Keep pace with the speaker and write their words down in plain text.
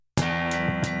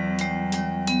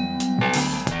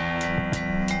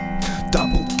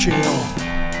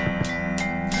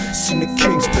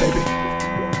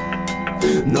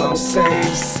Know what I'm saying?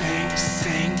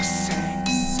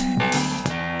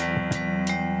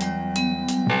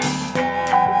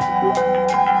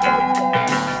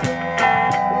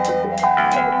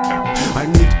 I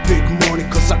need big money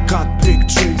cause I got big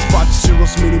dreams. 5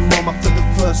 zeros minimum after the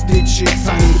first digits.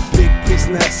 I need a big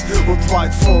business, we'll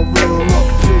fight for real.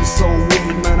 Not pills or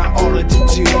weed, man, I already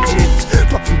did it.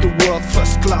 But from the world,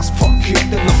 first class, fuck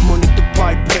it. Enough money to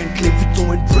buy Bentley, we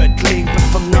doing Breadling. But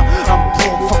for now, I'm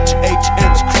broke, fuck the H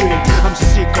and screen. I'm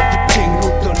sick of the thing,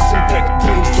 noodles and baked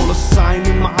beans. Dollar sign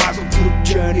in my eyes, I'll put a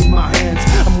gun in my hands.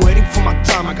 I'm waiting for my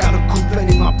time, I got a good plan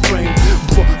in my brain.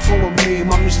 But follow me,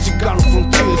 my music got no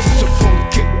frontiers. It's a fun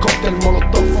kick, cocktail,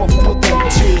 molotov for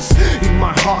potentials. In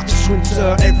my heart it's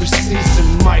winter every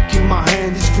season. Mic in my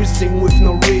hand is freezing with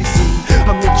no reason.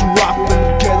 I'm here to rap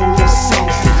and get all this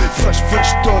something.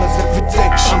 Fresh dollars every day,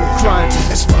 I'm crying.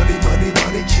 It's money, money,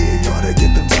 money, kid, gotta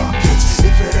get them Duckets.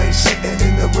 If it ain't sitting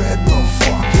in the red, well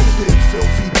fuck it. Big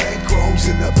filthy bankrolls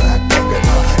in the back pocket. I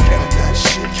count that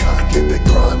shit, can't get the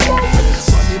grime off it.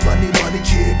 Money, money, money,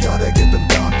 kid, gotta get them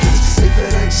Duckets. If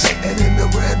it ain't sitting in the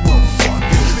red, well fuck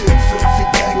it. Big filthy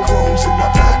bankrolls in the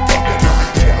back pocket. I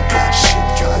count that shit,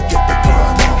 can't get the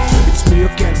grime off it. It's me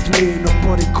against me,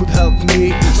 nobody could help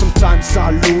me. Sometimes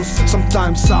I lose,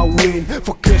 sometimes I win.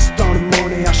 Focused on the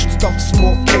money, I should stop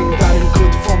smoking. That ain't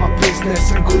good for my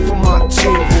business and good for my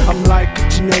team. I'm like a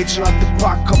teenager at the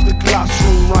back of the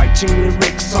classroom, writing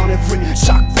lyrics on every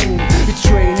shock room. It's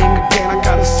raining again, I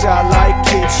gotta say I like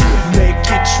it. Make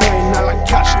it rain, I like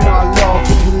cash, now I love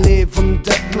it. We live on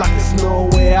debt like there's no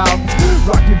way out.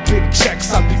 Write me big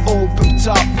checks, I'll be open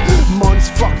top. Money's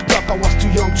fucked up, I was too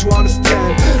young to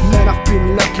understand. Man, I've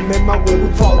been lucky, made my way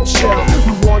without jail.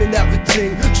 We wanted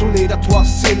everything, truly that was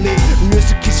silly.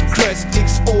 Music is crazy,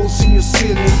 digs holes in your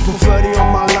ceiling. Poverty on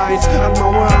my lines, I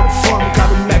know where I'm from.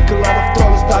 Gotta make a lot of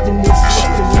dollars, that it needs just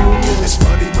a million. It's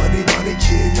money, money, money,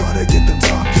 kid, gotta get them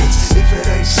Duckets. If it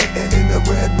ain't sitting in the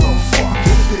red, well fuck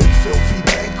it. Big filthy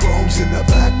bankrolls in the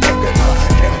back pocket. I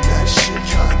count that shit,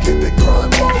 can't get the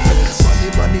grime off it. Money,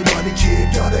 money, money,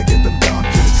 kid, gotta get them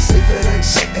Duckets. If it ain't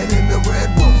sitting in the red,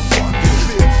 well fuck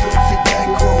it. Big filthy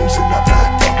bankrolls in the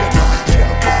back pocket. I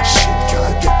count that shit,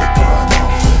 can't get the grime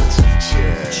off it.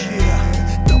 Yeah,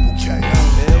 double KO.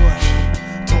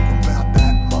 Talking about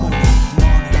that money,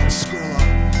 that skrilla,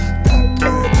 that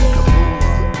bread, the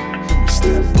moolah. Let me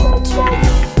step up to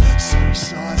you, Sonny,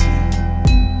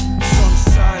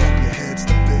 Syah. Your head's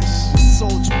the best.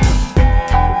 Soldier,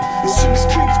 It's just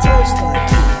KINGZ.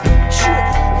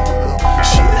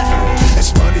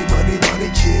 It's money, money, money,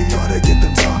 kid, gotta get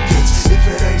them Duckets. If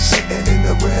it ain't sitting in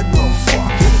the red, well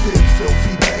fuck it. Big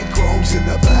filthy bankrolls in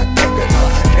the back pocket.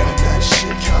 I count that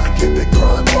shit, can't get the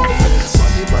grime off it.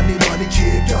 Money, money, money,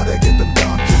 kid, gotta get them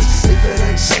Duckets. If it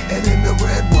ain't sitting